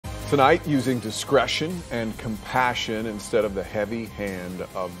Tonight, using discretion and compassion instead of the heavy hand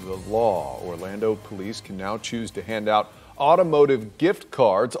of the law. Orlando police can now choose to hand out automotive gift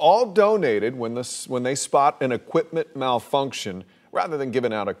cards, all donated when they spot an equipment malfunction, rather than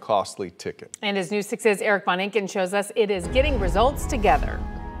giving out a costly ticket. And as News 6's Eric Von Inken shows us, it is getting results together.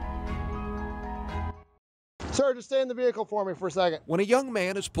 Sir, just stay in the vehicle for me for a second. When a young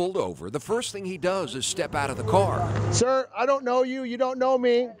man is pulled over, the first thing he does is step out of the car. Sir, I don't know you. You don't know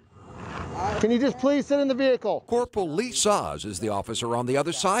me. Can you just please sit in the vehicle? Corporal Lee Saz is the officer on the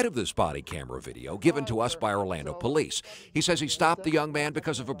other side of this body camera video given to us by Orlando police. He says he stopped the young man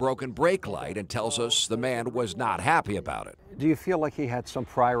because of a broken brake light and tells us the man was not happy about it. Do you feel like he had some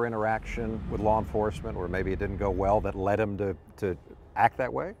prior interaction with law enforcement, or maybe it didn't go well, that led him to act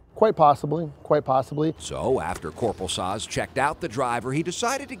that way? Quite possibly, quite possibly. So after Corporal Saz checked out the driver, he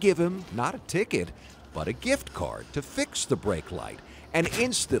decided to give him not a ticket, but a gift card to fix the brake light. And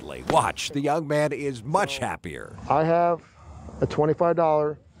instantly, watch, the young man is much happier. I have a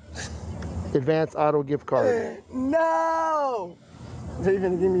 $25 advance auto gift card. No! Are you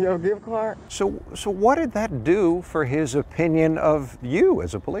gonna give me your gift card? So what did that do for his opinion of you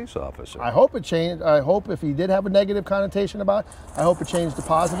as a police officer? I hope it changed. I hope if he did have a negative connotation about it, I hope it changed to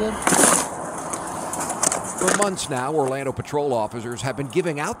positive. For months now, Orlando patrol officers have been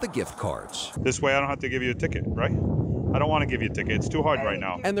giving out the gift cards. This way I don't have to give you a ticket, right? I don't want to give you a ticket. It's too hard right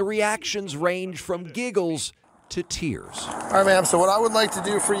now. And the reactions range from giggles to tears. All right, ma'am, so what I would like to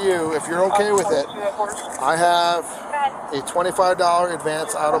do for you, if you're okay with it, I have a $25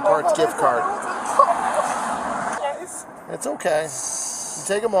 advance auto parts gift card. It's okay. You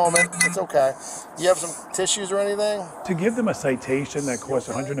take a moment. It's okay. You have some tissues or anything? To give them a citation that costs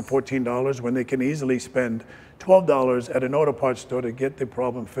 $114 when they can easily spend $12 at an auto parts store to get the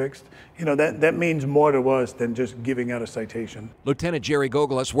problem fixed, you know, that means more to us than just giving out a citation. Lieutenant Jerry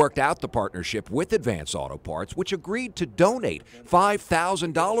Gogolas worked out the partnership with Advance Auto Parts, which agreed to donate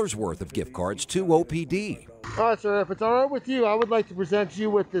 $5,000 worth of gift cards to OPD. All right, sir, if it's all right with you, I would like to present you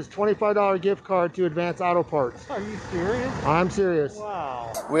with this $25 gift card to Advance Auto Parts. Are you serious? I'm serious.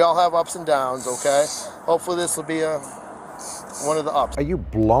 Wow. We all have ups and downs, okay? Hopefully this will be one of the ups. Are you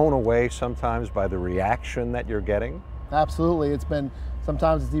blown away sometimes by the reaction that you're getting? Absolutely.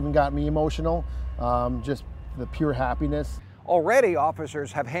 Sometimes it's even got me emotional, just the pure happiness. Already,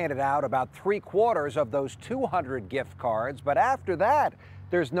 officers have handed out about 3/4 of those 200 gift cards, but after that,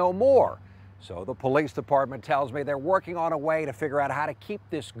 there's no more. So the police department tells me they're working on a way to figure out how to keep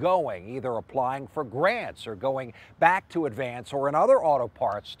this going, either applying for grants or going back to Advance or another auto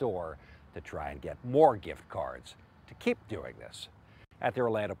parts store to try and get more gift cards to keep doing this. At the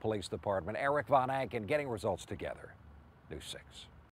Orlando Police Department, Eric Von Inken getting results together. News 6.